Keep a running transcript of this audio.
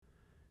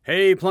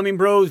Hey, Plumbing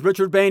Bros,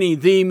 Richard Bainey,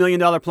 the $1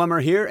 Million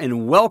Plumber here,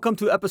 and welcome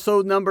to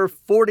episode number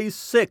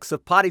 46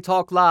 of Potty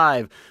Talk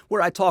Live,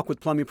 where I talk with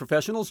plumbing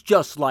professionals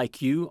just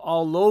like you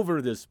all over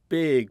this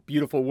big,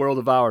 beautiful world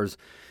of ours.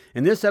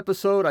 In this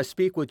episode, I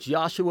speak with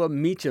Joshua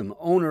Meacham,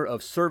 owner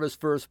of Service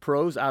First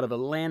Pros out of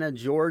Atlanta,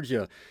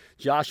 Georgia.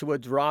 Joshua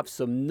drops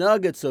some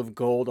nuggets of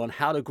gold on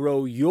how to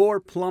grow your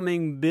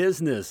plumbing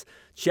business.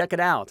 Check it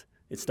out.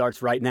 It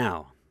starts right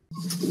now.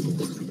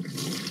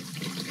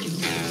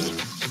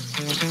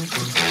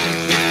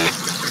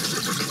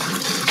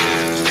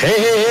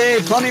 Hey,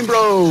 Plumbing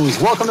Bros.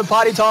 Welcome to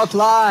Potty Talk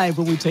Live,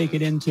 where we take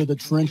it into the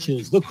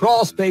trenches, the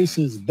crawl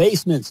spaces,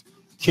 basements,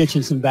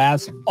 kitchens and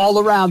baths, all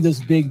around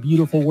this big,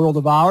 beautiful world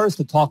of ours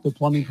to talk to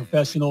plumbing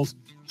professionals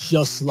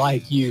just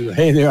like you.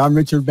 Hey there, I'm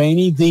Richard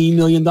Bainey, the $1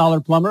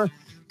 Million Plumber,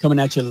 coming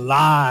at you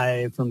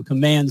live from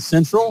Command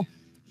Central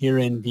here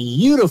in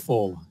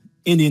beautiful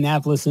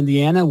Indianapolis,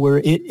 Indiana, where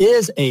it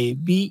is a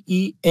beautiful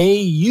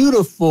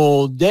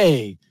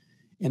day.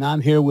 And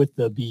I'm here with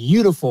the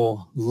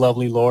beautiful,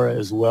 lovely Laura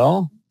as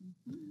well.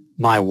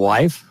 My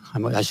wife,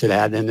 I should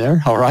add in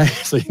there, all right?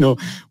 So,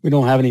 we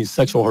don't have any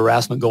sexual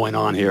harassment going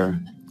on here.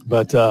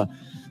 But,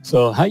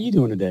 so how you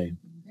doing today?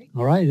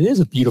 All right, it is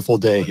a beautiful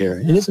day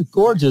here. It is a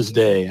gorgeous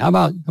day. How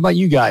about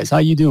you guys? How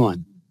you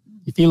doing?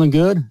 You feeling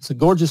good? Is it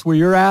gorgeous where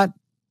you're at?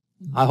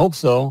 I hope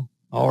so.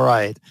 All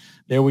right,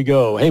 there we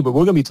go. Hey, but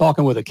we're going to be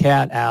talking with a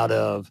cat out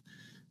of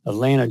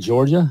Atlanta,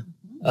 Georgia,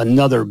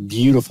 another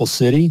beautiful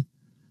city.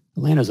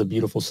 Atlanta's a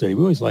beautiful city.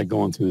 We always like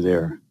going through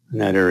there in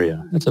that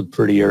area. That's a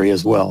pretty area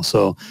as well.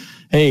 So,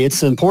 hey,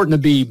 it's important to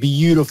be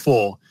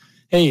beautiful.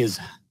 Hey, it's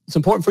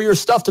important for your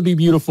stuff to be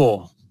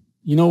beautiful.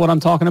 You know what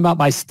I'm talking about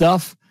by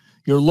stuff?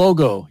 Your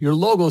logo. Your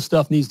logo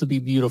stuff needs to be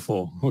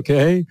beautiful,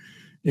 okay?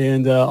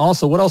 And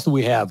also, what else do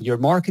we have? Your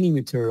marketing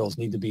materials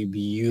need to be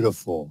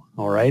beautiful,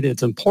 all right?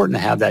 It's important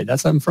to have that.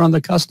 That's in front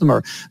of the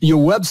customer.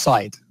 Your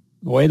website,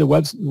 the way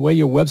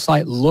your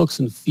website looks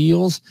and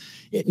feels,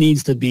 it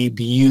needs to be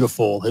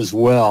beautiful as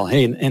well.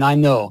 Hey, and I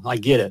know, I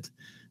get it.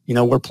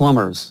 We're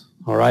plumbers,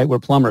 all right? We're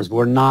plumbers.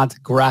 We're not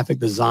graphic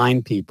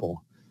design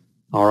people,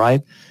 all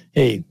right?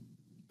 Hey,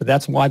 but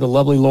that's why the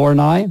lovely Laura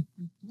and I,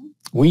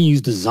 we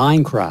use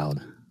Design Crowd,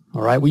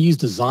 all right? We use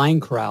Design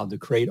Crowd to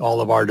create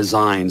all of our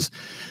designs.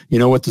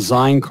 With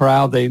Design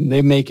Crowd, they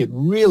make it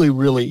really,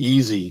 really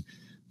easy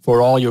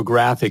for all your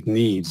graphic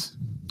needs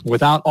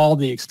without all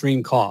the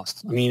extreme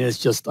costs. I mean, it's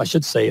just,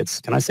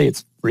 can I say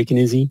it's freaking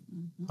easy?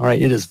 All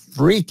right, it is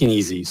freaking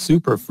easy,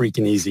 super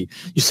freaking easy.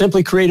 You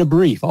simply create a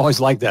brief. I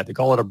always like that. They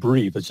call it a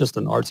brief. It's just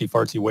an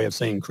artsy-fartsy way of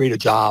saying create a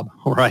job,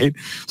 all right?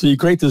 So you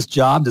create this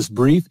job, this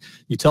brief.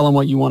 You tell them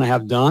what you want to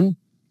have done,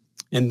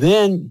 and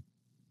then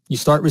you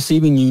start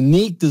receiving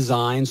unique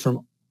designs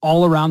from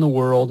all around the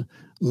world,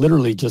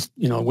 literally just,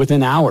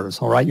 within hours,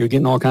 all right? You're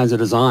getting all kinds of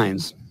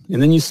designs.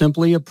 And then you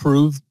simply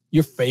approve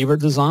your favorite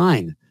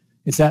design.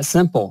 It's that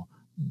simple.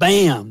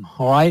 Bam,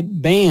 all right,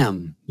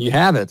 bam, you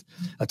have it.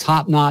 A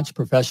top-notch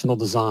professional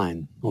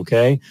design,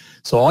 okay?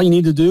 So all you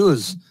need to do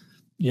is,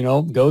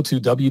 go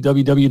to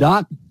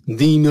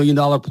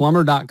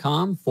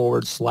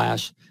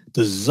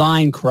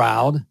www.themilliondollarplumber.com/design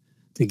crowd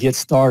to get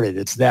started.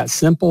 It's that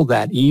simple,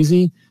 that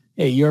easy.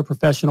 Hey, you're a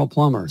professional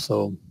plumber,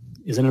 so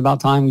isn't it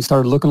about time we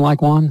started looking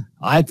like one?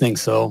 I think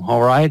so,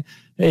 all right?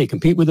 Hey,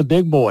 compete with the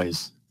big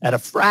boys at a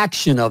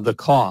fraction of the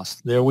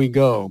cost. There we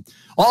go.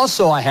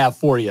 Also, I have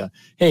for you,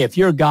 hey, if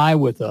you're a guy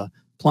with a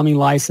plumbing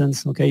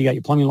license, okay, you got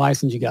your plumbing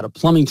license, you got a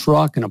plumbing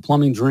truck and a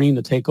plumbing dream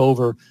to take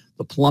over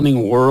the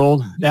plumbing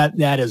world,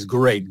 that is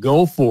great.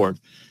 Go for it.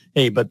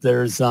 Hey, but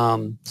there's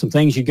some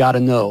things you got to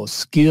know.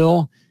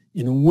 Skill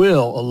and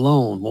will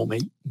alone won't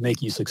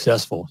make you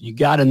successful. You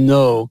got to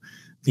know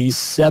these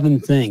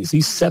 7 things,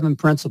 these 7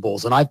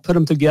 principles, and I've put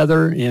them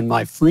together in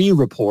my free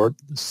report,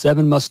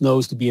 7 Must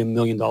Knows to be a $1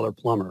 Million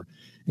Plumber.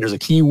 And there's a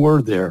key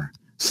word there.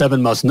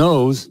 7 must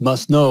knows.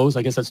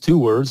 I guess that's 2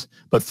 words,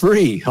 but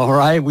free. All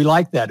right. We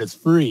like that. It's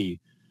free.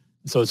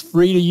 So it's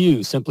free to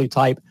use. Simply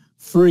type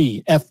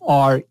free,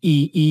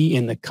 FREE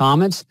in the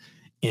comments,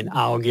 and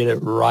I'll get it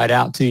right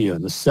out to you.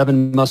 The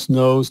 7 must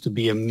knows to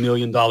be a $1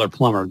 Million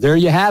Plumber. There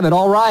you have it.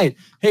 All right.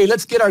 Hey,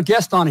 let's get our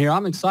guest on here.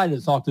 I'm excited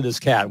to talk to this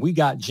cat. We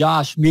got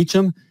Josh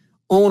Meacham,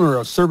 owner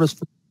of Service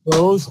First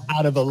Pros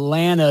out of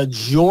Atlanta,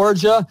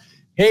 Georgia.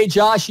 Hey,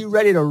 Josh, you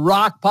ready to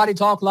rock Potty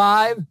Talk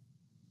Live?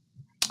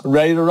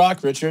 Ready to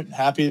rock, Richard.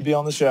 Happy to be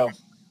on the show.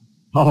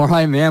 All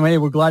right, man. Hey,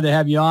 we're glad to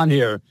have you on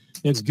here.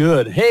 It's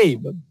good. Hey,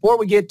 before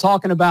we get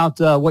talking about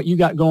what you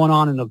got going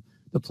on in the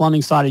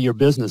plumbing side of your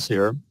business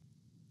here,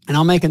 and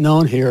I'll make it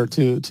known here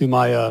to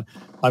my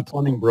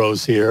plumbing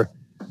bros here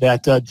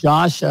that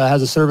Josh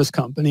has a service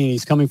company, and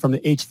he's coming from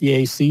the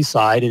HVAC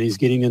side, and he's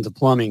getting into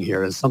plumbing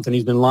here. It's something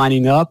he's been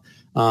lining up,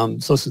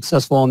 so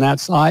successful on that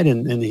side,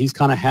 and he's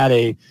kind of had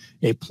a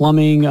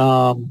plumbing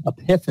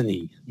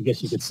epiphany, I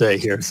guess you could say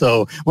here.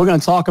 So we're going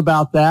to talk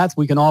about that.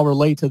 We can all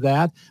relate to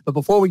that. But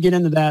before we get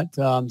into that,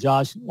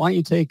 Josh, why don't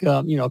you take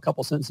a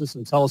couple sentences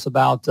and tell us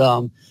about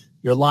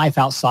your life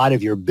outside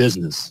of your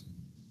business?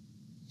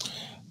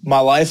 My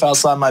life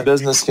outside my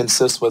business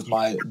consists with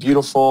my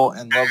beautiful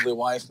and lovely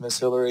wife, Miss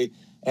Hillary,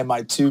 and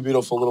my two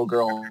beautiful little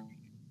girls.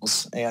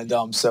 And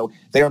so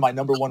they are my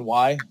number one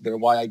why. They're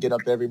why I get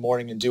up every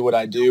morning and do what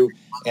I do.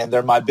 And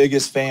they're my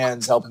biggest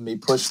fans, helping me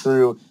push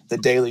through the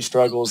daily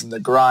struggles and the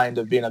grind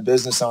of being a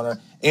business owner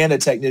and a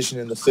technician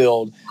in the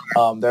field.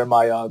 They're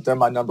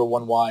my number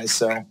one why.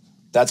 So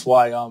that's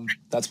why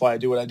I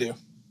do what I do.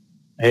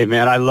 Hey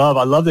man, I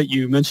love that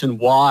you mentioned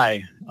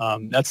why.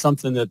 That's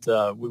something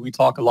that we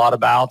talk a lot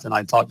about, and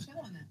I talk,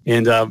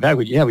 and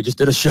we just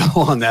did a show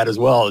on that as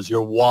well, as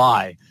your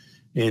why.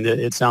 And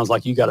it sounds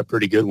like you got a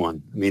pretty good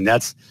one. I mean,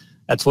 that's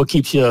what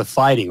keeps you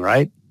fighting,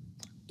 right?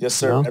 Yes,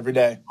 sir. You know? Every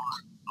day.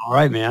 All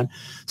right, man.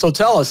 So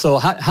tell us. So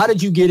how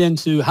did you get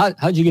into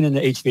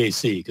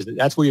HVAC? Because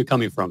that's where you're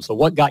coming from. So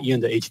what got you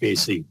into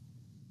HVAC?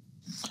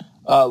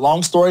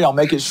 Long story. I'll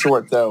make it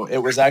short, though. It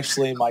was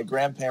actually my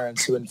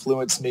grandparents who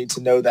influenced me to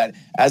know that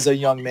as a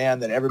young man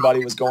that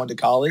everybody was going to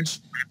college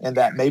and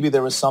that maybe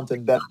there was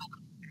something better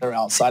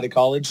outside of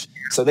college.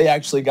 So they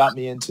actually got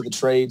me into the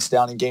trades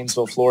down in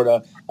Gainesville,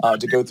 Florida,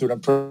 to go through an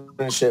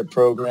apprenticeship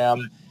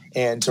program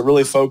and to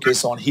really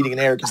focus on heating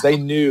and air, because they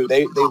knew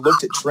they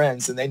looked at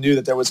trends and they knew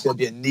that there was going to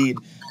be a need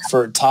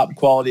for top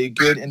quality,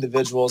 good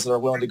individuals that are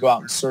willing to go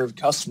out and serve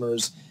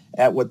customers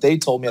at what they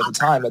told me at the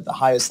time at the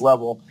highest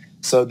level.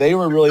 So they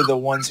were really the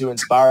ones who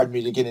inspired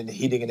me to get into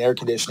heating and air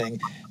conditioning,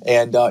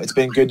 and it's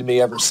been good to me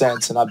ever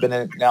since. And I've been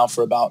in it now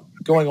for about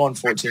going on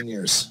 14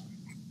 years.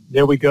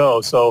 There we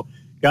go. So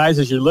guys,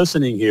 as you're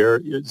listening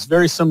here, it's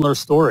very similar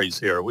stories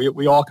here.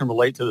 We all can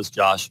relate to this,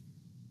 Josh.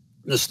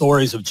 The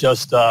stories of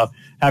just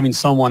having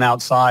someone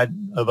outside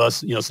of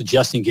us,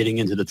 suggesting getting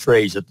into the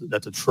trades,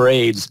 that the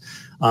trades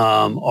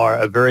are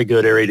a very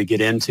good area to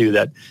get into,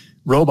 that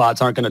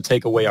robots aren't going to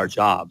take away our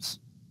jobs.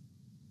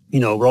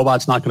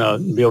 Robots not going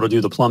to be able to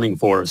do the plumbing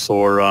for us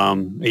or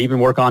even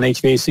work on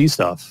HVAC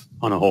stuff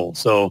on a whole.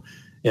 So,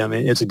 yeah, I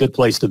mean, it's a good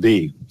place to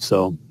be.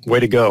 So, way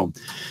to go.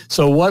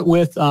 So what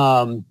with...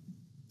 what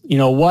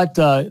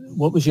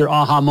was your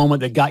aha moment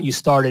that got you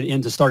started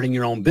into starting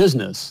your own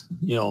business?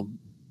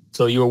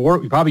 So you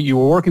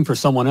were working for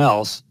someone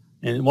else,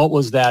 and what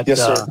was that? Yes,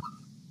 sir.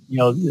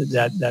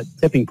 That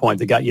tipping point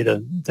that got you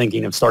to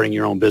thinking of starting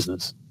your own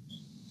business.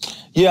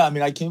 Yeah, I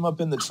mean, I came up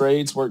in the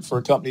trades, worked for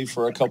a company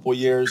for a couple of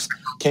years,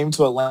 came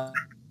to Atlanta.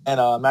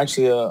 I'm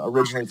actually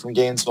originally from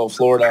Gainesville,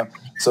 Florida.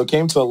 So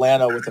came to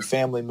Atlanta with a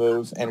family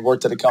move and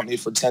worked at a company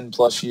for 10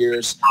 plus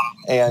years.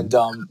 And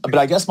but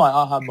I guess my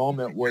aha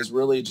moment was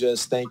really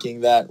just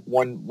thinking that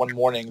one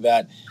morning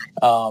that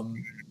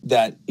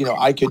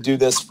I could do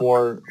this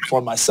for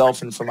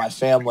myself and for my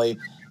family,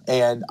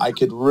 and I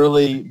could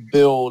really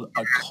build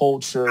a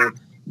culture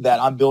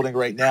that I'm building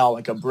right now,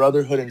 like a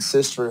brotherhood and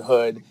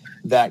sisterhood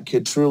that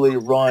could truly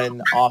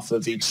run off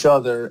of each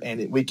other,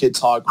 and we could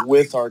talk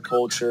with our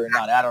culture and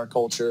not at our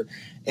culture.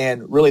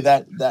 And really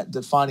that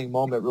defining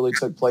moment really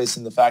took place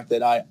in the fact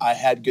that I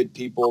had good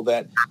people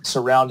that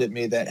surrounded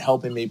me, that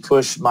helping me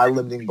push my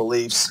limiting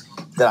beliefs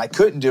that I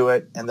couldn't do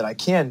it and that I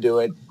can do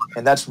it.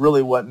 And that's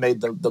really what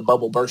made the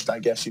bubble burst, I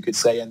guess you could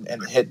say, and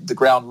hit the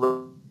ground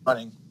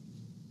running.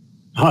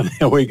 Oh,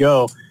 there we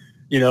go.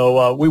 We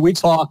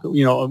talk,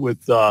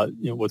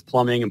 with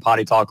plumbing and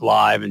Potty Talk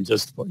Live, and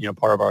just,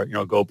 part of our,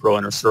 GoPro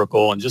Inner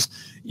Circle, and just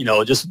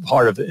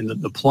part of in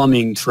the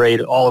plumbing trade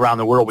all around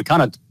the world. We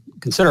kind of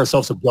consider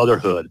ourselves a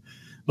brotherhood,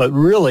 but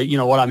really,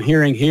 what I'm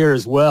hearing here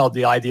as well,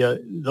 the idea,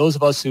 those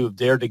of us who have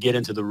dared to get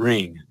into the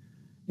ring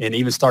and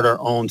even start our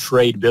own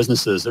trade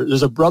businesses,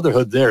 there's a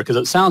brotherhood there, because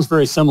it sounds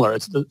very similar.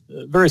 It's a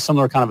very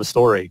similar kind of a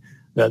story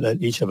that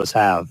each of us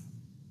have,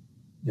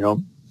 Yeah.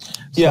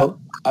 So,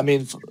 I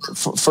mean,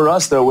 for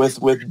us, though,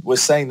 with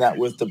saying that,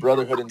 with the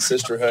brotherhood and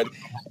sisterhood,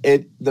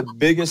 the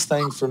biggest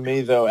thing for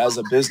me, though, as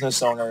a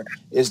business owner,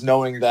 is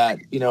knowing that,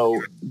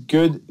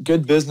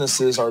 good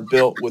businesses are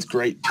built with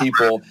great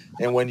people.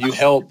 And when you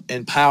help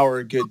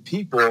empower good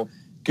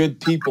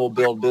people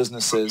build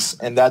businesses.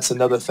 And that's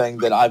another thing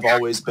that I've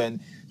always been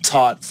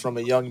taught from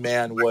a young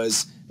man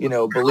was,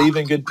 believe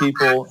in good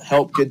people,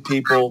 help good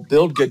people,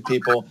 build good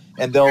people,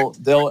 and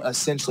they'll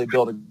essentially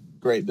build a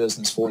great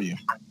business for you.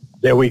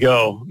 There we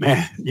go,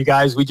 man. You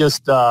guys,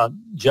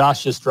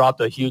 Josh just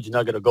dropped a huge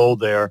nugget of gold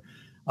there.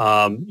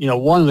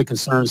 One of the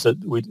concerns that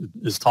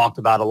is talked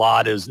about a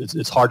lot is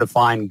it's hard to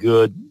find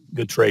good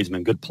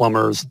tradesmen, good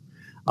plumbers.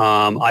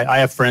 I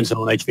have friends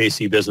who own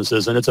HVAC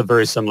businesses, and it's a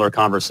very similar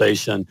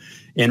conversation.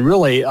 And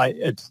really, I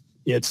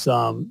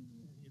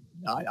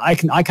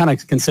kind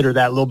of consider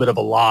that a little bit of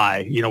a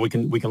lie. We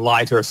can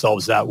lie to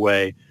ourselves that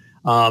way.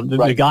 Right.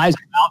 The guys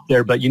are out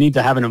there, but you need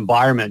to have an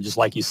environment, just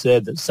like you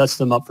said, that sets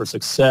them up for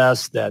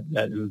success, that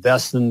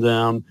invests in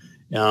them,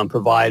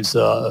 provides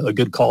a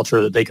good culture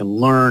that they can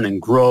learn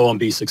and grow and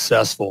be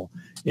successful.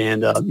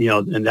 And,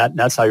 and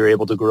that's how you're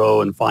able to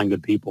grow and find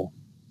good people.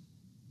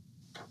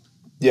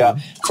 Yeah,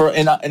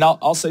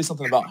 I'll say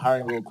something about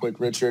hiring real quick,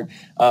 Richard.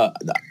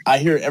 I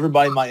hear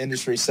everybody in my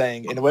industry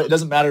saying, and it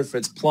doesn't matter if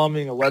it's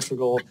plumbing,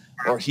 electrical,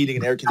 or heating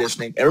and air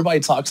conditioning. Everybody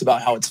talks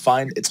about how it's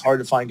hard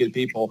to find good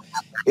people.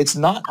 It's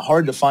not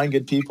hard to find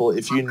good people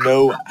if you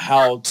know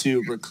how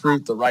to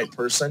recruit the right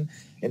person.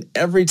 And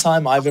every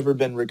time I've ever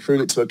been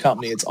recruited to a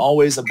company, it's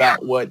always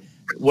about what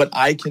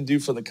I can do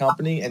for the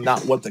company and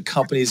not what the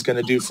company is going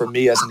to do for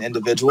me as an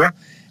individual.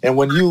 And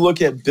when you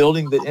look at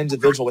building the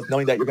individual with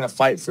knowing that you're going to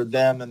fight for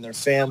them and their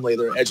family,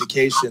 their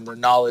education, their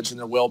knowledge, and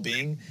their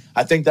well-being,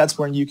 I think that's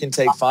when you can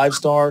take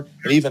 5-star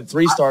and even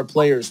 3-star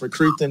players,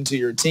 recruit them to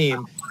your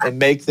team, and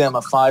make them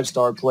a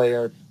 5-star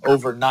player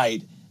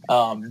overnight.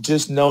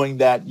 Just knowing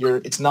that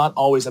it's not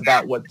always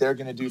about what they're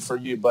going to do for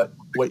you, but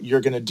what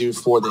you're going to do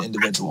for the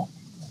individual.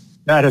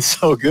 That is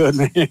so good,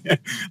 man.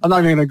 I'm not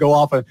even going to go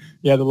off of,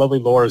 the lovely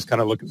Laura is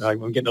kind of looking, like,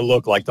 I'm getting a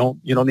look like,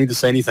 you don't need to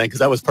say anything, because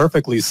that was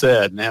perfectly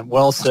said, man.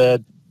 Well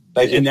said.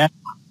 Thank you. And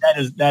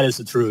that is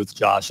the truth,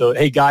 Josh. So,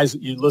 hey guys,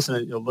 you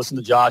listen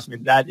to Josh. I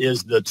mean, that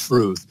is the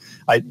truth.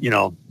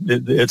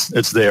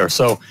 It's there.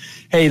 So,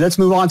 hey, let's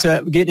move on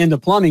to getting into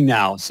plumbing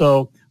now.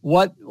 So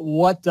what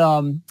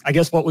I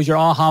guess what was your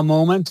aha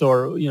moment,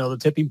 or the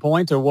tipping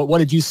point, or what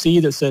did you see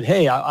that said,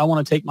 hey, I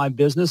want to take my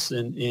business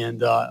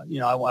and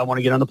I want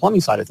to get on the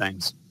plumbing side of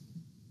things?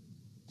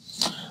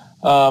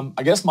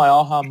 I guess my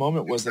aha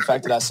moment was the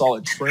fact that I saw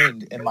a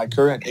trend in my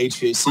current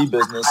HVAC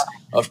business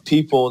of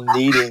people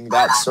needing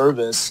that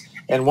service.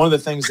 And one of the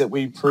things that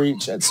we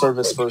preach at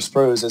Service First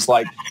Pros is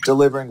like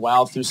delivering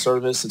wow through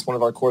service. It's one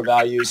of our core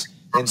values,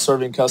 and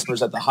serving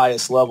customers at the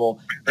highest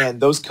level.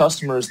 And those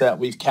customers that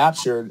we've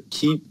captured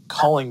keep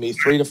calling me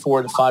 3 to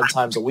 4 to 5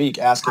 times a week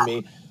asking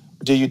me,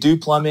 do you do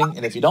plumbing?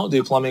 And if you don't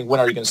do plumbing, when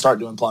are you going to start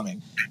doing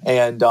plumbing?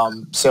 And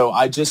so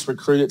I just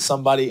recruited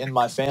somebody in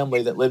my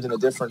family that lived in a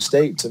different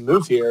state to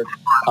move here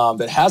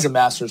that has a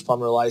master's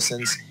plumber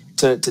license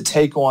to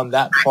take on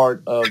that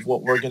part of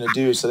what we're going to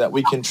do so that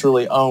we can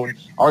truly own.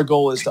 Our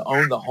goal is to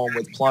own the home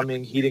with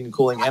plumbing, heating and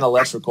cooling, and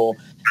electrical,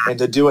 and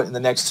to do it in the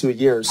next 2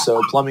 years.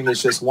 So plumbing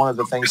is just one of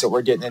the things that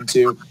we're getting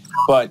into.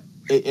 But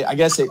I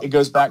guess it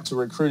goes back to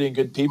recruiting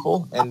good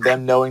people and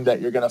them knowing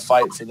that you're going to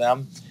fight for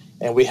them.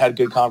 And we had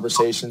good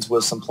conversations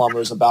with some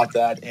plumbers about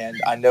that.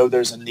 And I know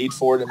there's a need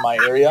for it in my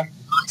area.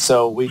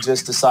 So we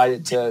just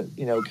decided to,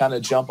 kind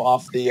of jump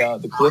off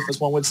the cliff, as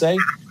one would say,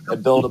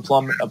 and build a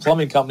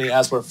plumbing company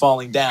as we're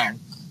falling down.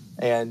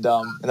 And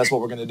that's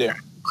what we're going to do.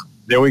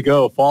 There we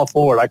go. Fall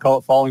forward. I call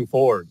it falling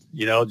forward.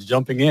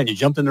 Jumping in. You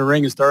jumped in the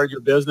ring and started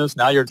your business.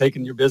 Now you're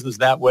taking your business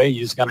that way.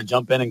 You just kind of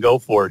jump in and go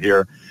for it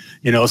here.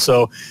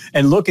 So,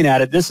 and looking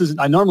at it,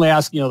 I normally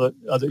ask, the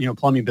other,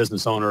 plumbing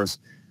business owners,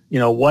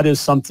 what is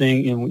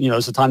something,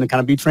 it's a time to kind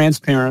of be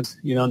transparent,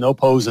 no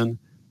posing.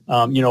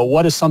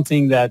 What is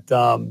something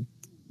that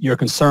you're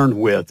concerned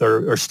with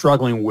or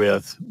struggling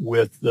with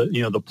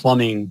the, the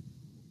plumbing,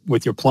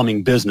 with your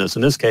plumbing business?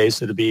 In this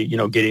case, it'd be,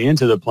 getting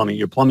into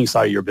your plumbing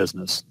side of your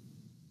business.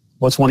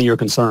 What's one of your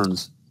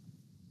concerns?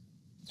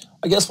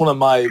 I guess one of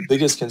my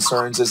biggest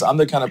concerns is I'm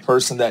the kind of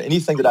person that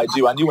anything that I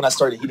do, I knew when I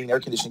started a heating and air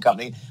conditioning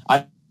company,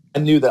 I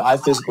knew that I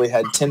physically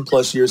had 10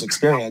 plus years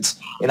experience,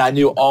 and I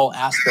knew all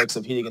aspects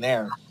of heating and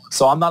air.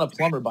 So I'm not a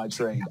plumber by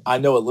trade. I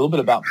know a little bit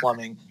about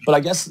plumbing, but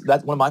I guess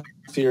that one of my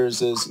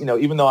fears is,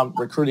 even though I'm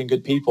recruiting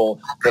good people,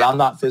 that I'm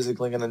not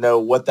physically going to know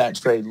what that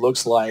trade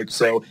looks like.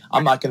 So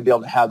I'm not going to be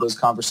able to have those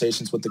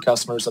conversations with the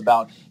customers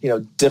about,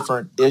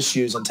 different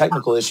issues and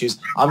technical issues.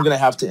 I'm going to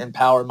have to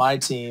empower my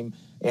team,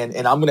 and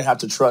I'm going to have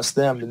to trust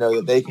them to know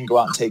that they can go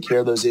out and take care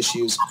of those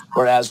issues.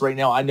 Whereas right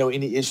now, I know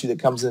any issue that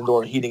comes in the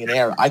door, heating and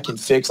air, I can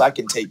fix, I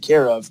can take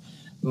care of.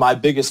 My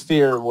biggest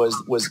fear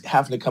was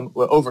having to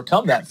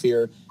overcome that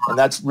fear, and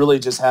that's really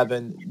just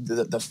having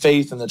the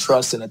faith and the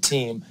trust in a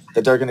team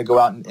that they're going to go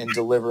out and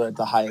deliver at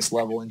the highest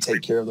level and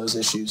take care of those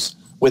issues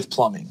with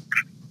plumbing.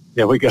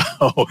 There we go.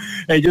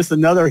 Hey, just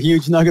another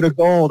huge nugget of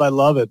gold. I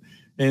love it.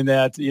 And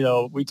that,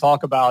 we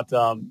talk about,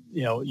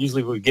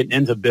 usually we're getting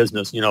into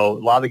business, a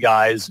lot of the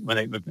guys, when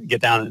they get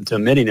down into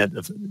admitting it,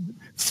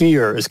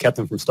 fear has kept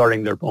them from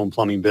starting their own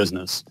plumbing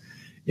business.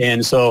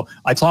 And so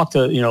I talked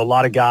to, a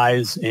lot of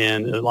guys,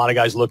 and a lot of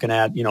guys looking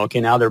at,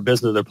 okay, now their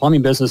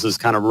plumbing business is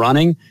kind of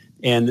running,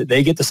 and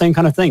they get the same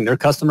kind of thing. Their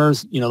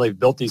customers, they've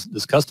built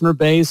this customer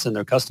base, and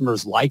their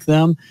customers like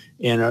them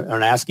and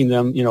are asking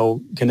them,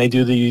 can they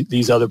do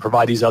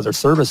provide these other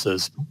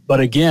services? But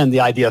again, the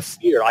idea of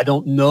fear, I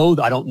don't know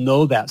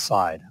that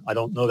side. I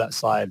don't know that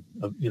side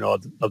of,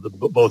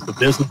 both the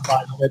business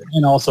side of it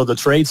and also the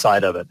trade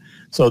side of it.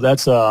 So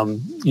that's,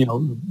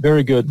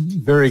 very good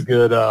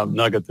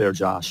nugget there,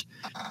 Josh.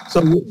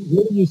 So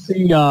where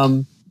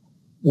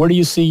do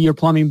you see your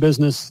plumbing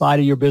business side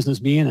of your business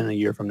being in a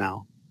year from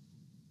now?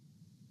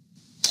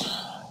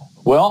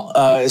 Well,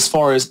 as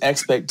far as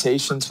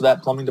expectations for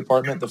that plumbing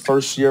department, the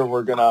first year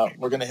we're gonna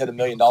hit $1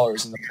 million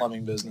in the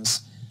plumbing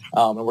business,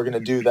 and we're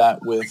gonna do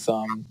that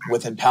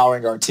with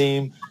empowering our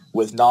team,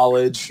 with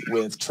knowledge,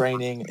 with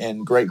training,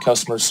 and great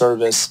customer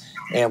service.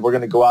 And we're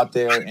going to go out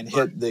there and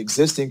hit the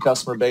existing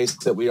customer base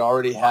that we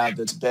already have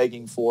that's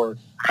begging for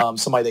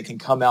somebody that can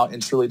come out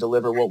and truly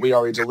deliver what we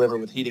already deliver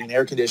with heating and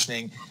air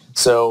conditioning.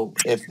 So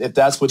if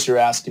that's what you're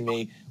asking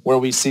me, where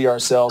we see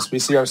ourselves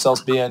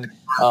being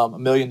 $1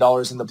 million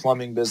in the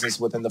plumbing business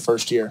within the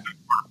first year.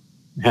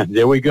 And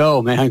there we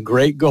go, man.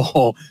 Great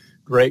goal.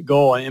 Great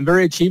goal, and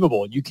very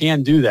achievable. You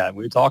can do that.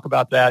 When we talk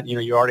about that,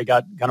 you already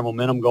got kind of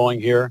momentum going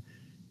here,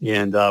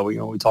 and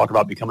we talk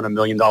about becoming $1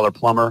 million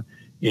plumber,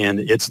 and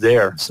it's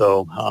there.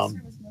 So,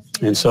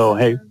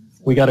 hey,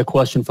 we got a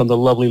question from the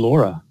lovely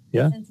Laura.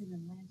 Yeah.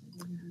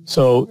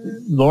 So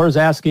Laura's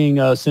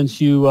asking, since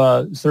you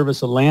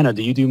service Atlanta,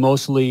 do you do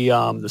mostly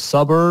the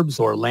suburbs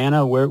or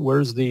Atlanta?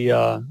 Where's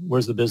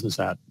the business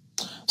at?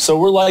 So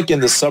we're like in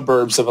the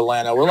suburbs of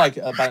Atlanta. We're like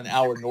about an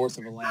hour north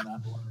of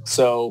Atlanta.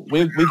 So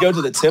we go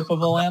to the tip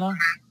of Atlanta,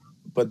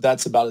 but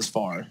that's about as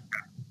far.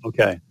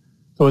 Okay.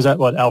 So is that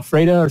what,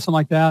 Alpharetta or something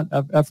like that?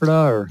 Ephrata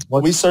or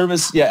what? We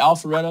service,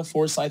 Alpharetta,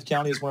 Forsyth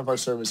County is one of our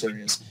service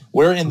areas.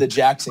 We're in the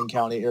Jackson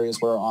County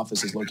areas where our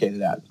office is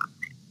located at.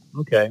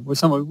 Okay.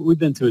 Well, we've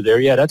been through there.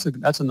 Yeah, that's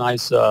a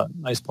nice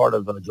part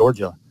of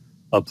Georgia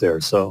up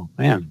there. So,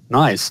 man,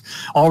 nice.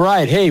 All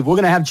right. Hey, we're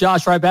going to have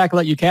Josh right back.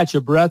 Let you catch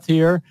your breath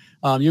here.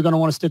 You're going to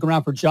want to stick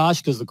around for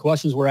Josh because the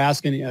questions we're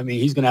asking,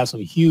 he's going to have some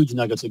huge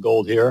nuggets of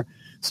gold here.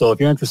 So if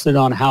you're interested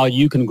on how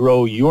you can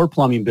grow your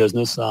plumbing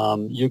business,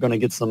 you're going to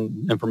get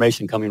some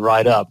information coming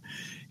right up.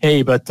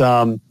 Hey, but,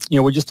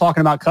 we're just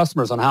talking about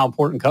customers, on how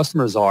important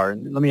customers are.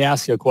 And let me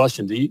ask you a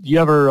question. Do you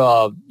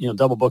ever,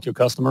 double book your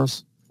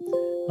customers?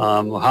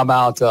 How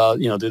about,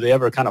 do they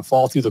ever kind of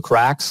fall through the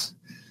cracks?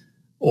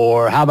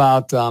 Or how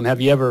about, have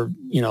you ever,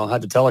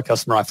 had to tell a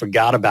customer, I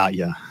forgot about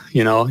you?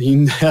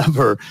 You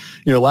never,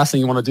 last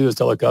thing you want to do is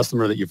tell a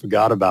customer that you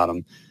forgot about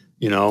them,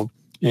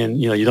 and,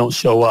 you don't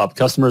show up.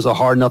 Customers are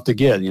hard enough to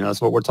get,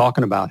 that's what we're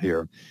talking about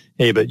here.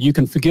 Hey, but you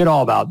can forget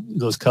all about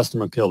those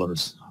customer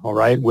killers, all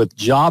right? With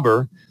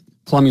Jobber,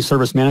 plumbing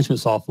service management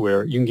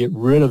software, you can get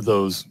rid of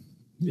those.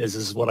 This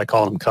is what I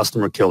call them,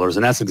 customer killers.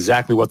 And that's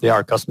exactly what they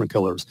are, customer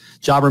killers.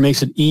 Jobber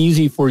makes it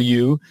easy for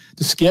you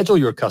to schedule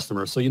your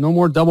customers. So no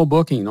more double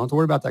booking. You don't have to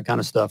worry about that kind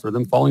of stuff or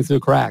them falling through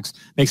the cracks.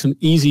 Makes them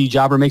easy.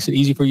 Jobber makes it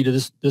easy for you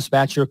to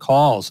dispatch your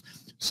calls.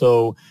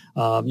 So,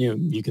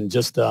 you can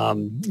just, you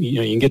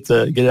can get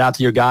it out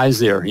to your guys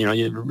there,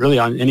 really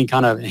on any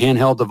kind of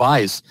handheld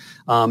device.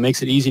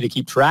 Makes it easy to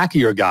keep track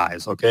of your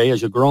guys, okay,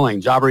 as you're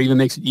growing. Jobber even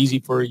makes it easy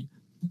for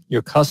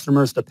your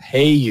customers to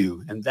pay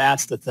you. And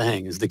that's the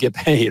thing, is to get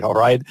paid, all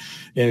right?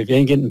 And if you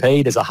ain't getting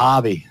paid, it's a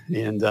hobby.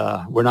 And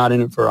we're not in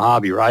it for a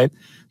hobby, right?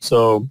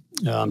 So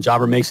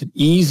Jobber makes it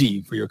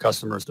easy for your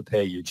customers to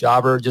pay you.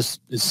 Jobber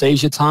it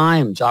saves you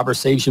time. Jobber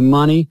saves you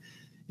money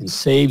and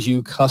saves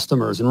you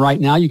customers. And right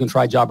now you can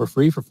try Jobber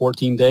free for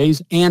 14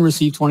 days and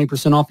receive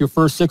 20% off your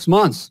first 6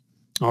 months.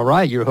 All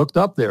right, you're hooked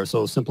up there.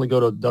 So simply go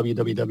to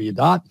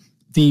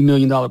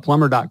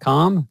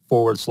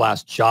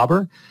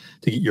www.themilliondollarplumber.com/Jobber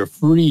to get your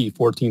free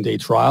 14-day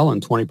trial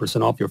and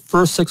 20% off your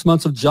first 6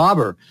 months of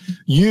Jobber.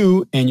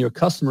 You and your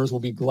customers will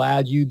be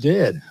glad you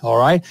did. All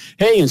right.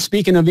 Hey, and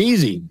speaking of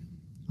easy,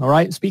 all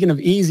right, speaking of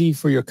easy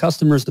for your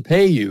customers to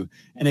pay you.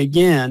 And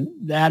again,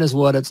 that is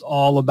what it's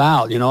all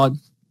about.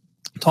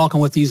 Talking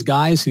with these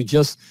guys who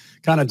just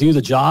kind of do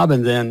the job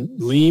and then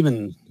leave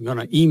and going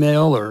to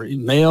email or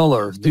mail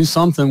or do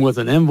something with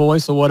an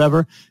invoice or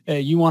whatever.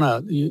 Hey,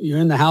 you're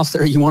in the house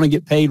there. You want to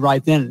get paid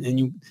right then, and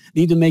you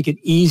need to make it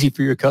easy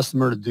for your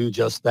customer to do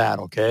just that.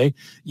 Okay.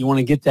 You want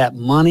to get that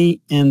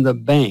money in the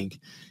bank.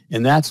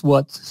 And that's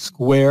what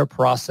Square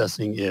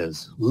Processing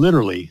is.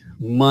 Literally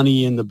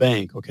money in the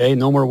bank. Okay.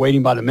 No more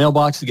waiting by the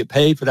mailbox to get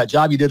paid for that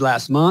job you did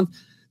last month.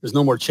 There's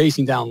no more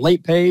chasing down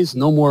late pays,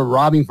 no more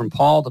robbing from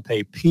Paul to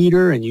pay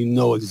Peter, and you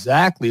know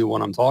exactly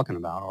what I'm talking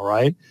about, all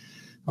right?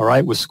 All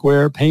right, with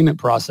Square Payment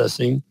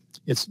Processing,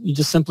 you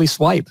just simply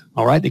swipe,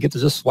 all right? They get to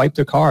just swipe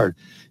their card,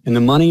 and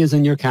the money is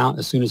in your account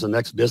as soon as the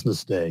next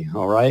business day,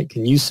 all right?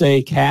 Can you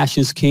say cash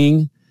is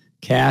king?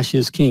 Cash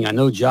is king. I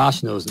know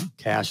Josh knows that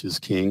cash is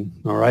king,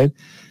 all right?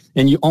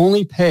 And you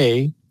only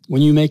pay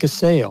when you make a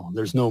sale.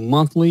 There's no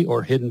monthly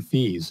or hidden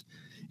fees.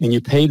 And you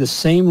pay the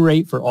same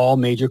rate for all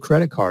major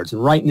credit cards.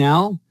 And right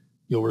now,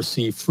 you'll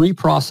receive free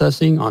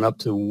processing on up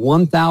to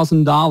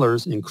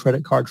 $1,000 in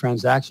credit card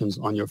transactions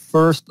on your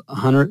first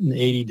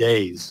 180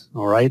 days.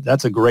 All right,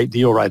 that's a great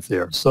deal right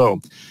there.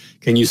 So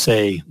can you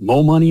say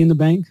more money in the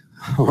bank?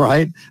 All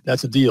right,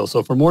 that's a deal.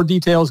 So for more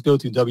details, go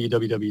to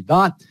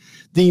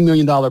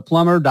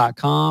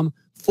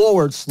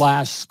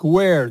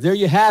www.themilliondollarplumber.com/Square. There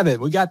you have it.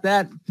 We got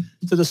that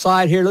to the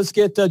side here. Let's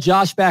get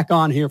Josh back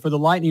on here for the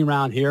lightning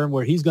round here,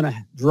 where he's going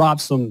to drop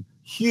some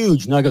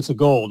huge nuggets of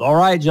gold. All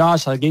right,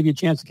 Josh, I gave you a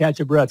chance to catch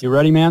your breath. You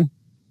ready, man?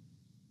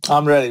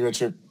 I'm ready,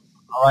 Richard.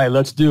 All right,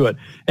 let's do it.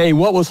 Hey,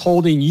 what was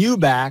holding you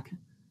back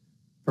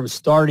from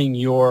starting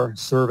your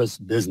service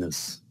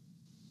business?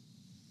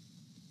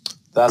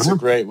 That's a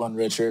great one,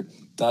 Richard.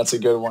 That's a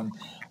good one.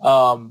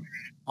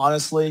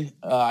 Honestly,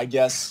 I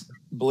guess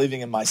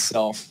believing in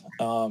myself.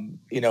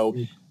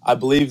 I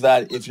believe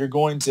that if you're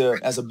going to,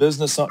 as a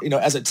business,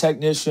 as a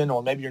technician,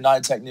 or maybe you're not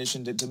a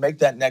technician, to make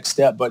that next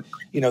step. But,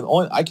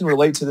 I can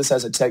relate to this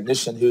as a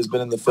technician who's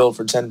been in the field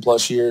for 10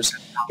 plus years,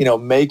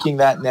 making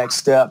that next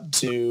step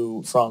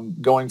from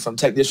going from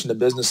technician to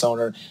business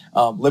owner.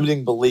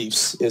 Limiting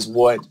beliefs is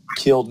what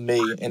killed me.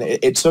 And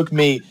it took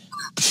me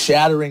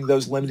shattering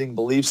those limiting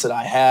beliefs that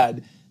I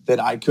had, that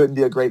I couldn't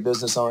be a great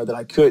business owner, that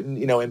I couldn't,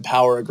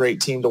 empower a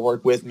great team to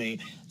work with me,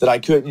 that I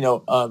couldn't,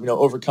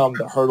 overcome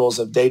the hurdles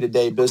of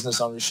day-to-day business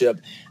ownership.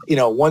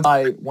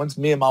 Once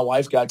me and my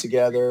wife got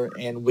together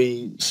and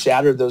we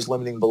shattered those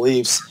limiting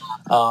beliefs,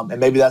 and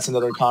maybe that's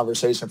another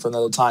conversation for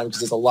another time because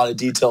there's a lot of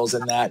details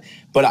in that.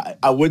 But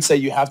I would say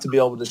you have to be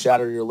able to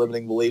shatter your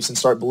limiting beliefs and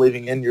start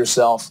believing in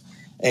yourself.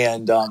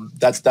 And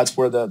that's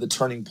where the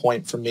turning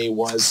point for me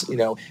was,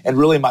 and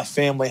really my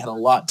family had a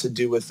lot to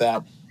do with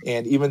that.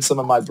 And even some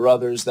of my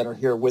brothers that are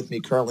here with me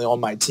currently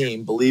on my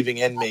team, believing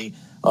in me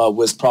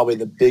was probably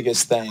the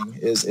biggest thing,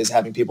 is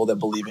having people that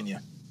believe in you.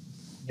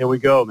 Here we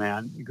go,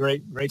 man.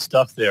 Great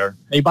stuff there.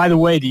 Hey, by the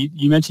way,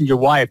 you mentioned your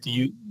wife. Do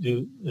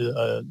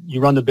you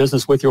run the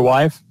business with your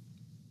wife?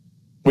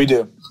 We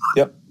do.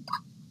 Yep.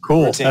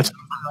 Cool. That's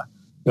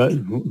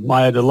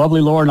the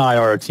lovely Laura and I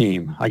are a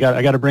team. I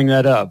got to bring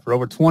that up. For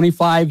over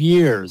 25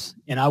 years,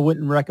 and I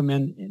wouldn't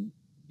recommend.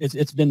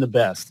 It's been the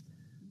best.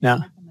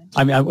 Now,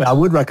 I mean, I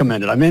would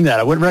recommend it. I mean that.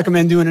 I wouldn't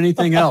recommend doing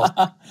anything else.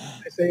 I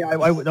say I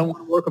don't want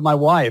to work with my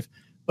wife,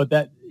 but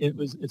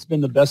it's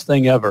been the best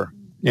thing ever.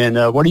 And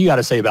what do you got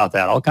to say about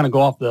that? I'll kind of go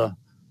off the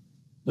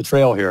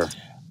trail here.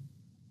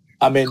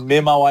 I mean, me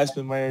and my wife's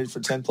been married for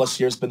 10 plus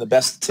years, been the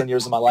best 10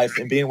 years of my life.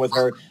 And being with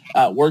her,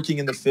 working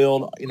in the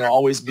field,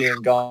 always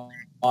being gone.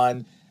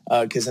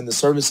 Because in the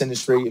service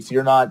industry, if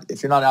you're not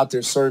out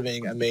there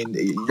serving, I mean,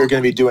 you're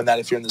going to be doing that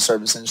if you're in the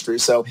service industry.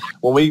 So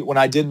when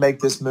I did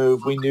make this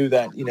move, we knew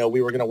that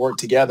we were going to work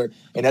together.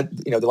 And that,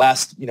 the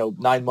last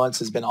 9 months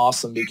has been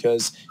awesome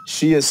because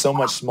she is so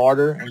much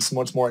smarter and so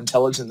much more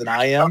intelligent than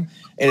I am.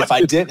 And if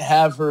I didn't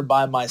have her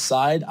by my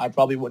side, I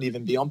probably wouldn't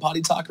even be on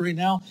Potty Talk right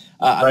now.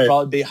 I'd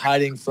probably be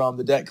hiding from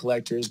the debt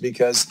collectors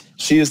because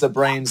she is the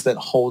brains that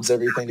holds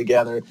everything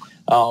together.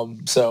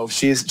 So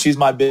she's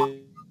my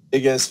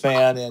biggest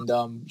fan,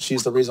 and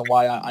she's the reason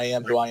why I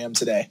am who I am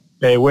today.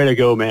 Hey, way to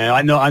go, man.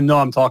 I know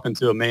I'm talking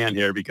to a man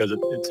here because it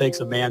takes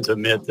a man to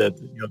admit that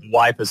the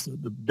wife is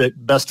the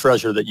best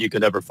treasure that you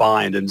could ever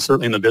find. And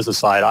certainly in the business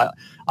side,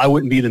 I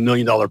wouldn't be the $1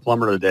 million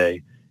plumber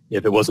today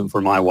if it wasn't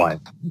for my wife.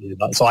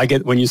 So I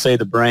get when you say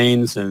the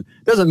brains, and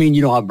it doesn't mean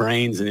you don't have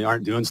brains and you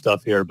aren't doing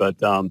stuff here, but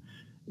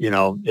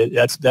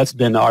that's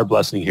been our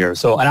blessing here.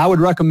 So, and I would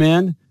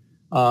recommend,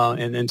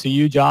 and to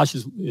you, Josh,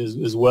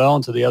 as well,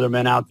 and to the other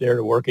men out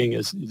there working,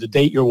 is to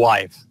date your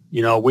wife.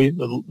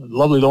 The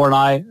lovely Laura and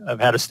I have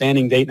had a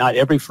standing date night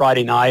every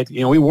Friday night.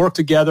 We work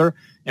together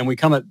and we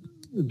come at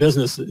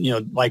business,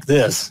 like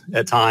this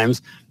at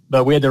times,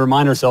 but we had to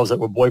remind ourselves that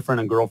we're boyfriend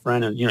and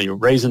girlfriend, and, you're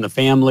raising the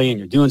family and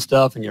you're doing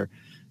stuff and you're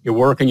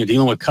working, you're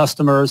dealing with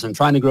customers and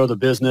trying to grow the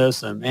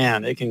business, and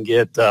man, it can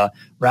get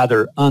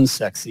rather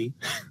unsexy.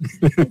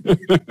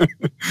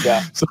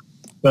 Yeah. So,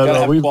 gotta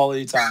have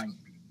quality time.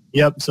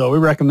 Yep. So we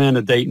recommend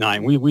a date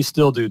night. We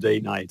still do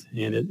date night,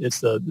 and it's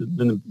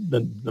been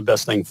the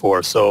best thing for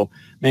us. So,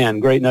 man,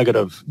 great nugget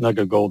of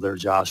gold there,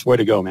 Josh. Way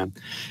to go, man.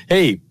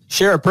 Hey,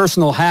 share a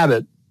personal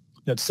habit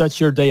that sets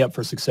your day up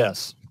for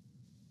success.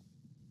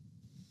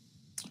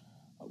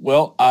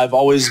 Well, I've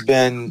always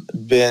been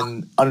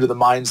under the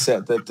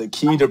mindset that the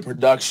key to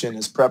production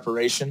is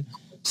preparation.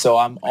 So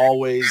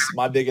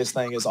my biggest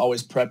thing is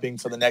always prepping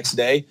for the next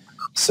day.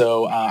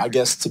 So I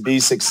guess to be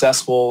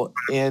successful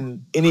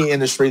in any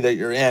industry that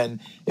you're in,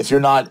 if you're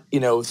not,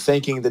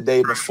 thinking the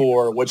day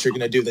before what you're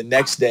going to do the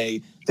next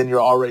day, then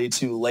you're already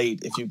too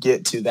late if you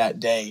get to that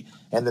day.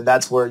 And then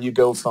that's where you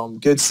go from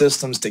good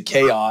systems to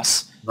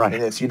chaos. Right.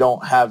 And if you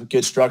don't have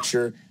good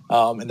structure,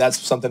 and that's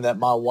something that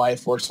my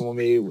wife works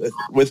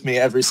with me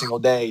every single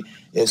day,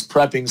 is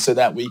prepping so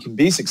that we can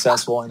be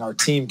successful and our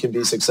team can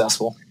be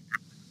successful.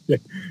 Yeah.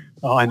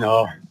 Oh, I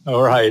know.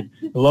 All right.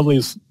 The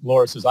lovely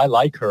Laura says, I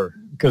like her,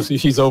 because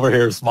she's over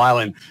here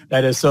smiling.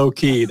 That is so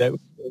key. That,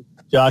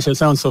 Josh, it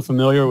sounds so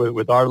familiar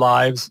with our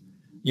lives.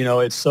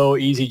 It's so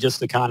easy just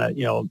to kind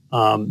of,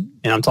 and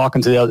I'm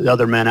talking to the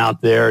other men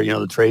out there,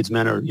 the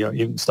tradesmen, or,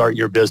 you can start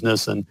your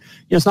business, and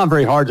it's not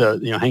very hard to,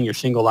 hang your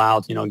shingle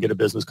out, and get a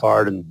business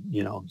card and,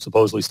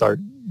 supposedly start,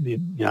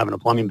 having a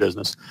plumbing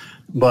business.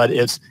 But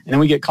and then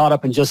we get caught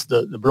up in just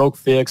the broke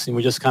fix, and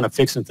we're just kind of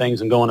fixing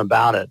things and going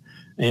about it.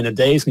 And the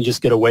days can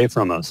just get away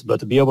from us. But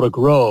to be able to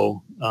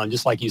grow,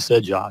 just like you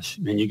said, Josh,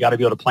 and you got to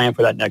be able to plan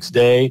for that next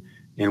day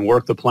and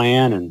work the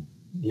plan, and,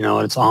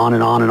 it's on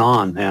and on and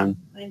on, man.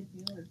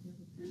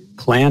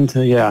 Plan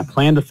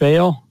to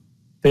fail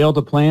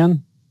to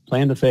plan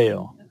to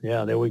fail.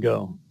 Yeah, there we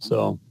go.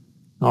 So,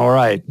 all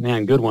right,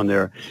 man, good one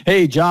there.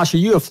 Hey, Josh, are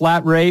you a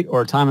flat rate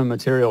or a time and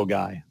material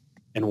guy,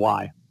 and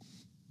why?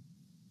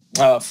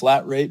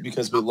 Flat rate,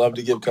 because we love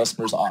to give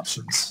customers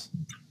options.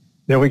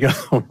 There we go.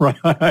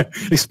 Right.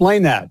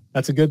 Explain that.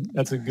 That's a good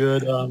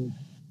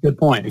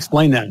point.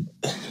 Explain that.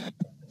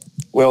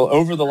 Well,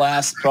 over the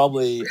last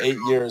probably 8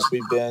 years,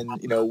 we've been,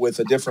 with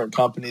a different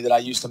company that I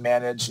used to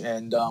manage,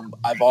 and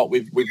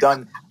we've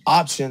done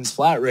options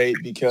flat rate,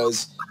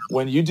 because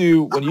when you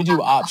do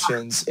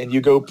options and you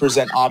go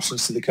present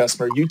options to the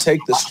customer, you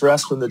take the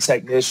stress from the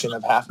technician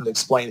of having to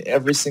explain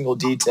every single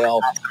detail,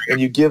 and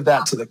you give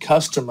that to the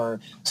customer.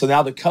 So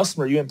now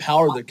you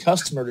empower the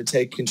customer to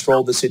take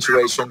control of the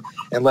situation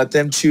and let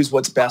them choose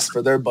what's best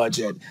for their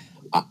budget.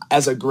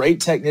 As a great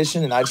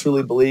technician, and I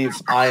truly believe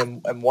I am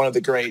one of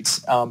the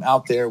greats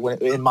out there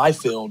in my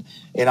field,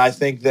 and I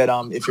think that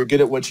if you're good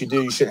at what you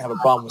do, you shouldn't have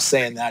a problem with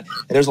saying that.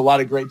 And there's a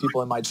lot of great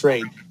people in my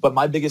trade, but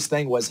my biggest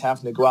thing was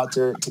having to go out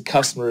there to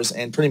customers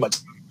and pretty much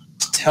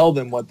tell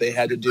them what they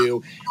had to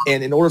do.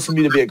 And in order for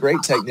me to be a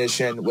great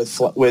technician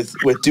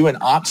with doing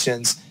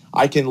options,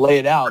 I can lay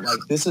it out like,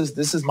 this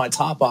is my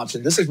top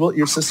option. This is what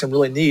your system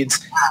really needs.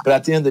 But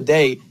at the end of the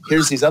day,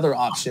 here's these other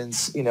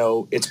options.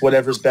 It's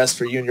whatever's best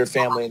for you and your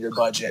family and your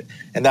budget.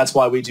 And that's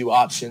why we do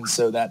options,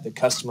 so that the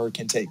customer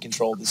can take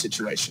control of the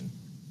situation.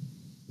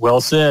 Well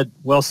said,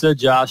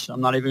 Josh. I'm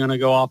not even going to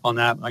go off on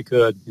that. I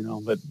could,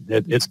 but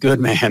it's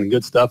good, man.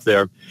 Good stuff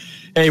there.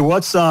 Hey,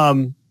 what's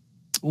some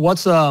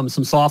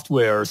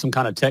software or some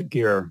kind of tech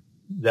gear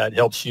that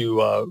helps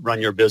you run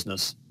your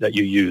business that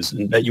you use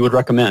and that you would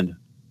recommend?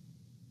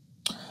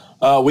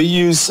 We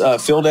use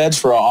Field Edge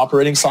for our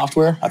operating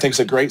software. I think it's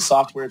a great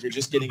software if you're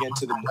just getting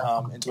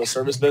into a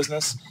service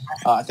business.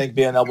 I think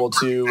being able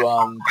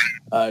to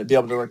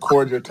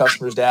record your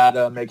customers'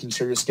 data, making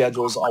sure your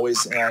schedule is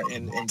always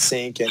in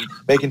sync, and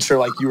making sure,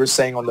 like you were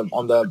saying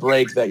on the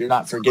break, that you're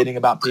not forgetting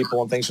about people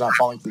and things are not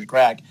falling through the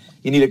crack.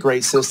 You need a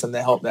great system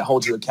that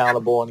holds you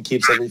accountable and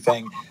keeps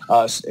everything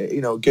a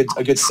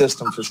good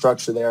system for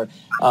structure there.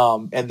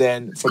 And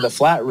then for the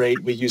flat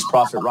rate, we use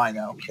Profit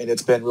Rhino, and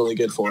it's been really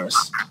good for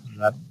us.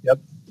 Yep,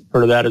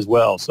 heard of that as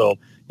well. So,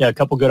 yeah, a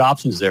couple good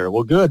options there.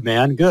 Well, good,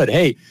 man, good.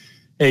 Hey,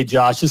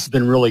 Josh, this has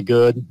been really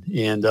good,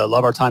 and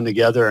love our time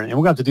together. And we're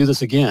going to have to do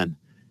this again.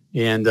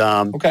 And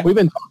okay. We've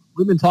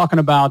been talking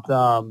about,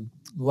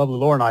 lovely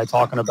Laura and I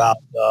talking about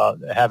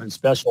having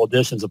special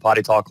editions of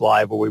Potty Talk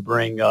Live where we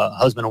bring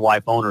husband and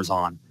wife owners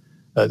on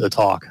the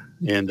talk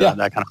and that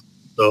kind of.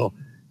 So,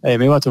 hey,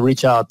 maybe we'll have to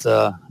reach out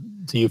to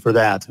you for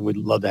that, and we'd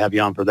love to have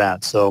you on for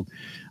that. So,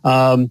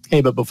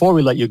 hey, but before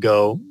we let you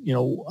go,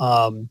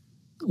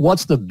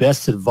 what's the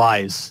best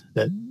advice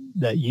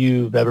that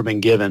you've ever been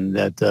given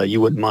that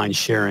you wouldn't mind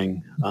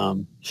sharing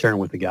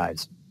with the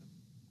guys?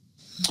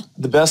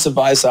 The best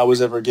advice I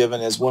was ever given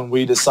is when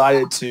we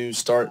decided to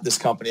start this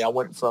company. I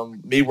went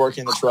from me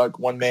working the truck,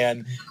 one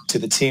man, to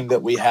the team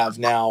that we have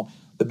now.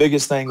 The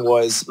biggest thing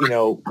was,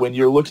 when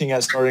you're looking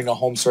at starting a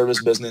home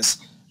service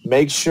business,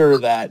 make sure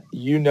that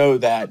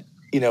that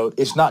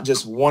it's not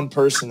just one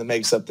person that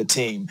makes up the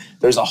team.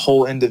 There's a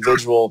whole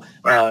individual,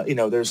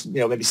 there's,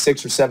 maybe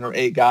 6 or 7 or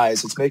 8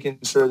 guys. It's making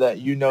sure that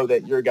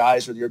that your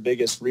guys are your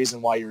biggest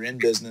reason why you're in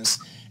business.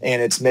 And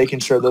it's making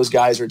sure those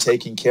guys are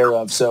taken care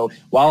of. So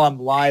while I'm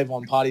live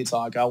on Potty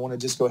Talk, I want to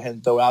just go ahead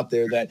and throw out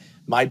there that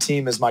my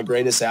team is my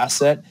greatest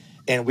asset.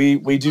 And we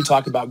do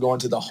talk about going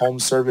to the home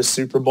service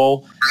Super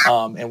Bowl,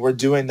 and we're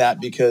doing that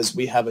because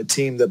we have a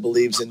team that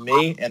believes in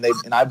me, and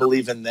I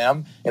believe in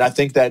them. And I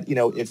think that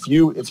if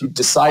you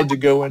decide to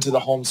go into the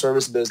home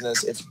service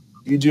business, if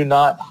you do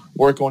not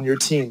work on your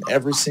team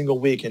every single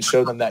week and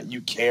show them that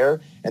you care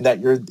and that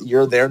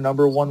you're their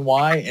number one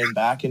why, and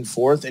back and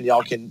forth, and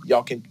y'all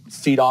can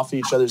feed off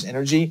each other's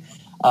energy.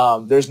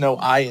 There's no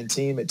I in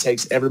team. It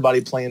takes everybody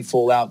playing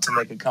full out to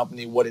make a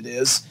company what it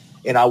is.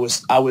 And I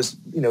was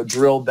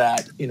drilled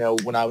that,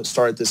 when I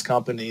started this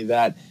company,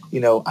 that,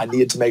 I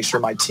needed to make sure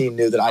my team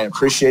knew that I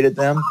appreciated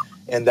them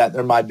and that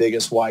they're my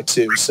biggest why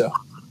too. So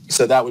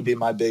that would be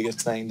my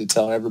biggest thing to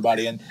tell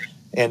everybody.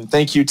 And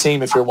thank you,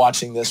 team, if you're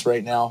watching this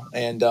right now.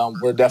 And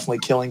we're definitely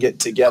killing it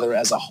together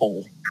as a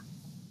whole.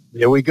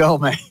 There we go,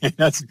 man.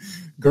 That's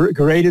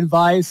great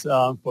advice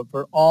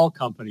for all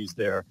companies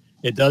there.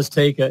 It does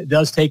take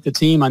the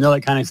team. I know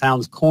that kind of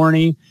sounds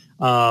corny.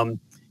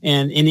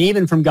 And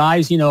even from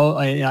guys,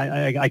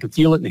 I can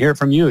feel it and hear it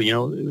from you,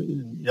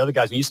 the other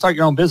guys. When you start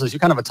your own business, you're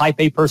kind of a type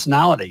A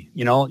personality,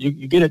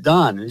 you get it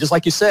done. And just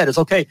like you said, it's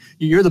okay.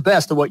 You're the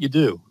best at what you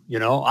do.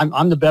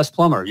 I'm the best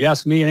plumber. You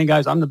ask me, any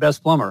guys, I'm the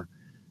best plumber.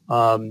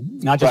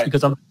 Not just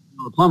because I'm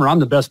a plumber, I'm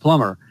the best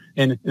plumber.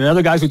 And the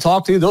other guys we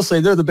talk to, they'll say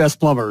they're the best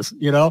plumbers,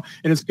 and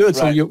it's good.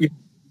 Right. So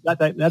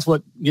that's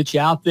what gets you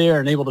out there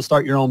and able to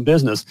start your own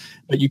business.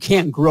 But you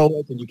can't grow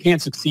it and you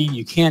can't succeed.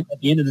 You can't, at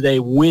the end of the day,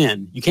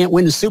 win. You can't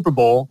win the Super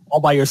Bowl all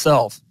by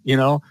yourself,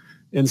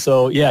 And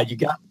so, yeah, you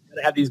got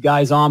to have these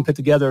guys on, put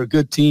together a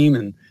good team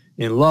and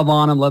love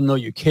on them, let them know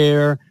you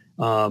care.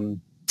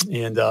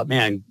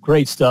 Man,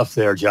 great stuff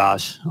there,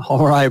 Josh.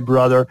 All right,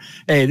 brother.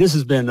 Hey, this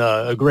has been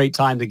a great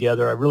time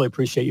together. I really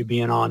appreciate you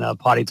being on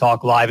Potty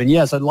Talk Live. And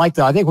yes, I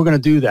think we're going to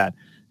do that.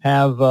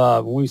 Have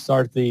when we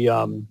start the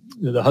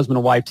husband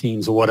and wife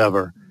teams or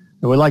whatever,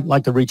 and we'd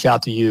like to reach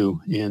out to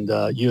you and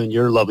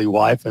your lovely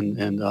wife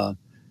and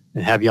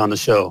have you on the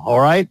show. All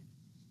right.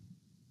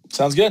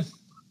 Sounds good.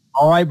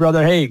 All right,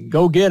 brother. Hey,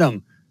 go get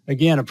them.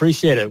 Again,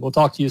 appreciate it. We'll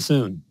talk to you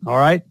soon. All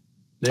right.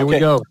 There we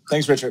go.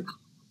 Thanks, Richard.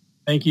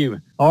 Thank you.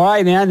 All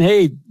right, man.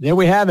 Hey, there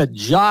we have it.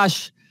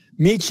 Josh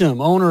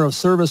Meacham, owner of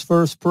Service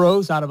First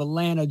Pros out of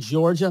Atlanta,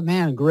 Georgia.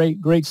 Man,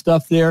 great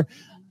stuff there.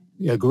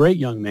 Yeah, great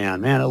young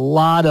man. Man, a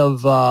lot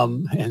of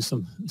and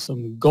some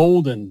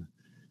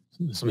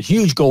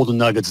huge golden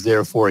nuggets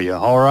there for you.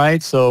 All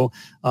right, so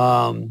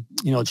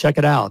check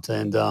it out,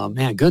 and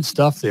man, good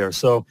stuff there.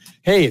 So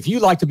hey, if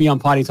you'd like to be on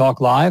Potty Talk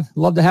Live, I'd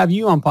love to have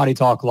you on Potty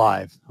Talk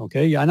Live.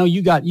 Okay, I know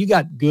you got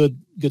good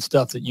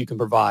stuff that you can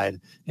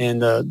provide,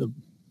 and the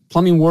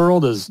plumbing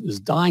world is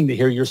dying to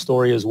hear your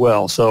story as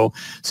well. So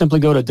simply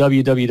go to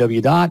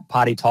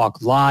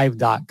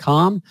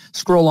www.pottytalklive.com,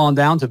 scroll on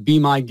down to Be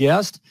My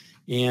Guest,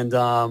 and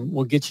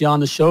we'll get you on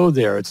the show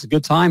there. It's a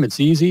good time. It's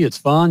easy. It's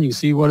fun. You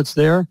see what it's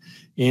there.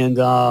 And,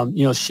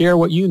 share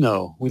what you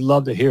know. We'd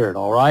love to hear it.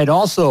 All right.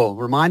 Also,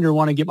 reminder,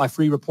 want to get my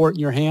free report in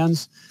your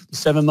hands, the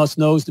 7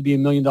 must-knows to be $1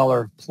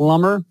 million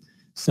plumber.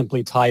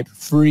 Simply type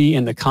free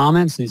in the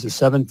comments. These are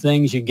 7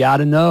 things you got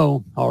to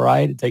know. All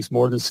right. It takes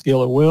more than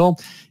skill or will.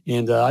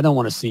 And I don't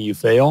want to see you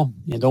fail,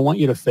 and don't want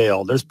you to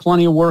fail. There's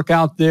plenty of work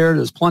out there.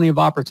 There's plenty of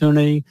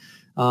opportunity.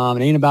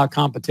 It ain't about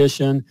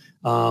competition.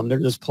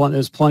 There's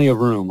plenty of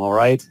room. All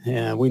right.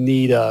 And we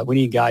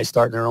need guys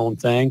starting their own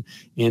thing,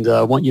 and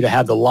I want you to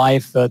have the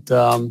life that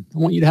I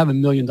want you to have $1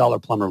 million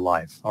plumber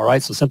life. All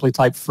right. So simply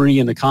type free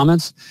in the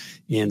comments,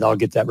 and I'll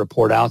get that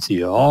report out to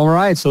you. All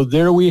right. So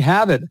there we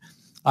have it.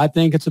 I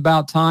think it's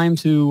about time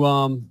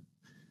to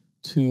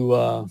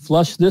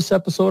flush this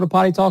episode of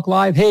Potty Talk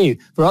Live. Hey,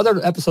 for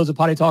other episodes of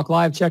Potty Talk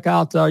Live, check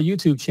out our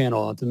YouTube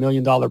channel at the $1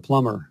 Million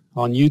Plumber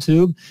on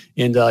YouTube,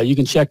 and you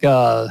can check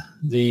the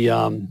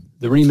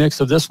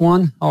remix of this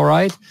one. All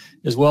right,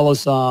 as well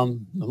as a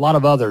lot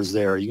of others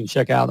there. You can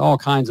check out all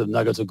kinds of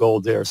nuggets of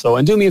gold there. So,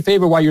 and do me a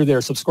favor while you're there,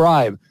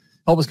 subscribe.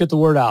 Help us get the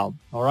word out.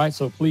 All right,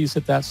 so please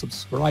hit that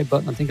subscribe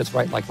button. I think it's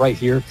right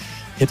here.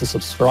 Hit the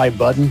subscribe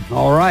button.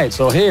 All right,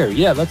 so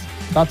it's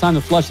about time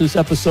to flush this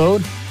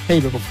episode. Hey,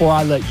 but before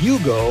I let you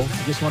go,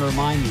 I just want to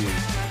remind you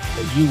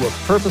that you were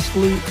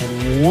purposefully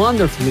and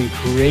wonderfully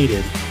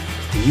created,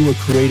 and you were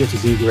created to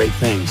do great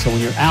things. So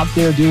when you're out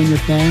there doing your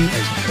thing,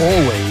 as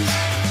always,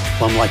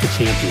 plumb like a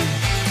champion.